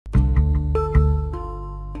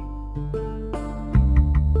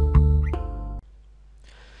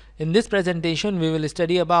In this presentation, we will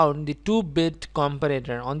study about the 2-bit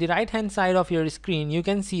comparator. On the right hand side of your screen, you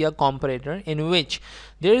can see a comparator in which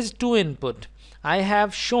there is 2 input. I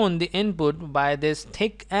have shown the input by this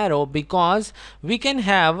thick arrow because we can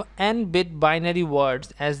have n-bit binary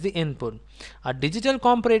words as the input. A digital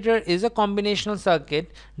comparator is a combinational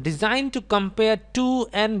circuit designed to compare 2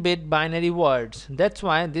 n-bit binary words. That's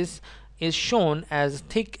why this is shown as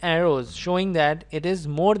thick arrows, showing that it is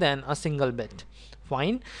more than a single bit.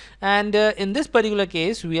 Fine. And in this particular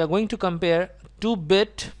case, we are going to compare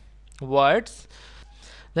 2-bit words.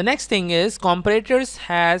 The next thing is comparators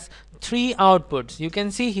has 3 outputs. You can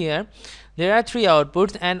see here there are 3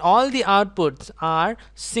 outputs and all the outputs are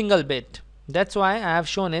single bit. That's why I have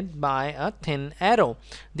shown it by a thin arrow.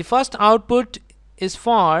 The first output is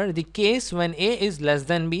for the case when A is less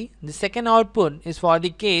than B. The second output is for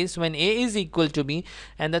the case when A is equal to B,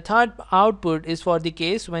 and the third output is for the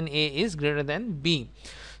case when A is greater than B.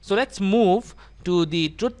 So let's move to the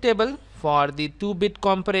truth table for the 2-bit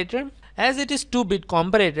comparator. As it is 2-bit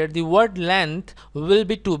comparator, the word length will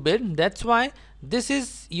be 2-bit. That's why this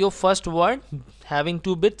is your first word having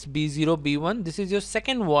 2 bits B0 B1. This is your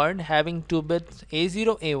second word having 2 bits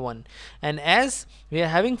A0 A1. And as we are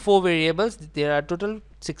having 4 variables, there are total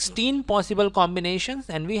 16 possible combinations,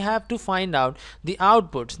 and we have to find out the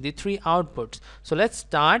outputs, the 3 outputs. So let's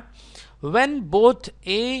start. When both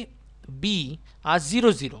A, B are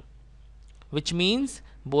 0 0, which means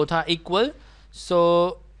both are equal.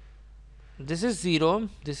 So this is 0,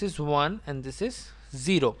 this is 1, and this is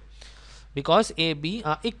 0, because A, B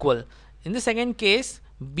are equal. In the second case,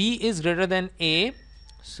 B is greater than A,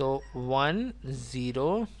 so 1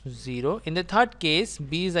 0 0. In the third case,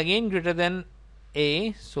 B is again greater than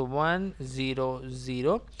A, so 1 0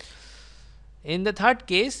 0. In the third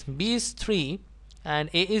case, B is 3 and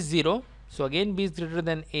A is 0, so again B is greater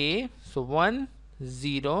than A, so 1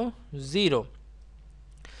 0 0.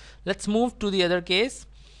 Let's move to the other case.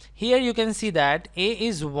 Here you can see that A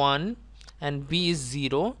is 1 and B is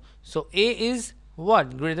 0, so A is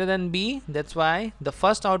what? Greater than B. That's why the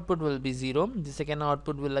first output will be 0, the second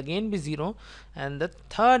output will again be 0, and the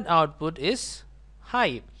third output is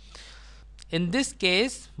high. In this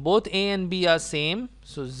case, both A and B are same,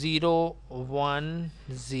 so 0 1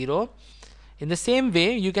 0. In the same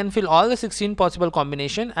way, you can fill all the 16 possible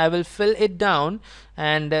combination. I will fill it down,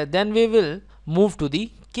 and then we will move to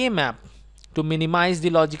the KMap to minimize the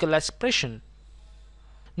logical expression.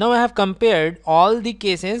 Now I have compared all the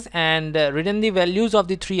cases and written the values of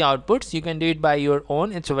the 3 outputs. You can do it by your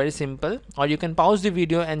own. It's very simple, or you can pause the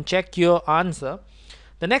video and check your answer.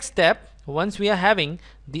 The next step, once we are having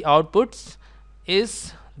the outputs,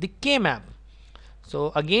 is the KMap.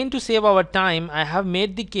 So again, to save our time, I have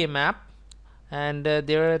made the KMap, and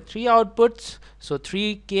there are 3 outputs, so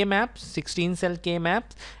 3 KMaps, 16 cell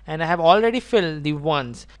KMaps, and I have already filled the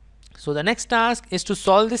ones. So the next task is to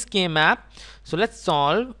solve this KMap. So let's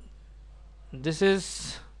solve. This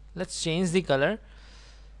is, let's change the color.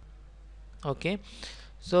 Okay,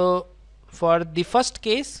 so for the first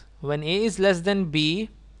case, when A is less than B,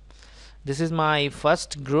 this is my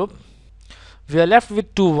first group. We are left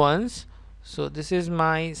with 2 ones, so this is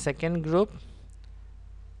my second group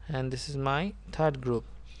and this is my third group.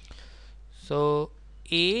 So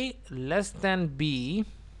A less than B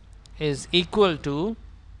is equal to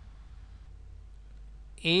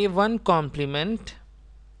A1 complement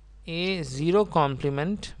A0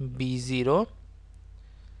 complement B0,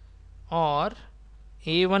 or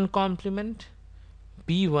A1 complement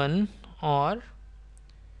B1, or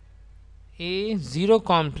A0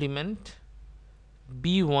 complement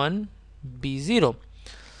B1 B0.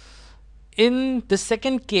 In the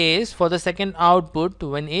second case, for the second output,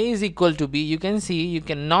 when A is equal to B, you can see you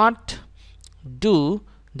cannot do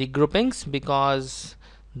the groupings because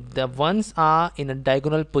the ones are in a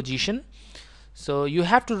diagonal position, so you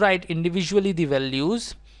have to write individually the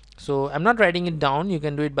values. So I'm not writing it down, you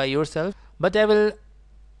can do it by yourself, but I will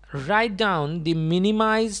write down the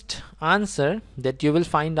minimized answer that you will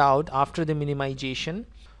find out after the minimization,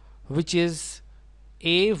 which is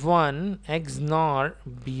A1 XNOR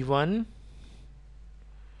B1,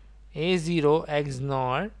 A0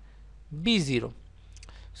 XNOR B0.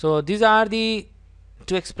 So these are the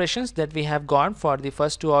 2 expressions that we have got for the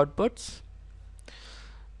first 2 outputs.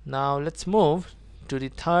 Now let's move to the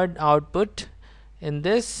third output. In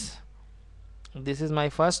this is my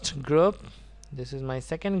first group, this is my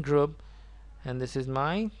second group, and this is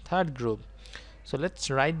my third group. So let's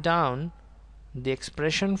write down the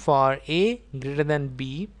expression for A greater than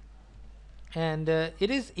B, and it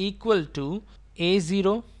is equal to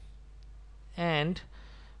A0 and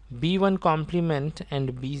B1 complement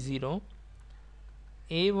and B0,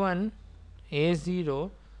 A1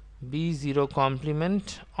 A0 B0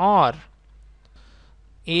 complement or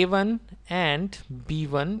A1 and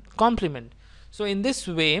B1 complement. So in this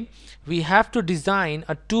way we have to design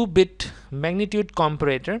a 2-bit magnitude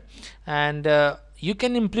comparator, and you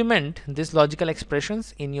can implement these logical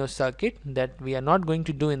expressions in your circuit that we are not going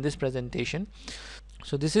to do in this presentation.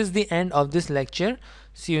 So this is the end of this lecture.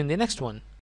 See you in the next one.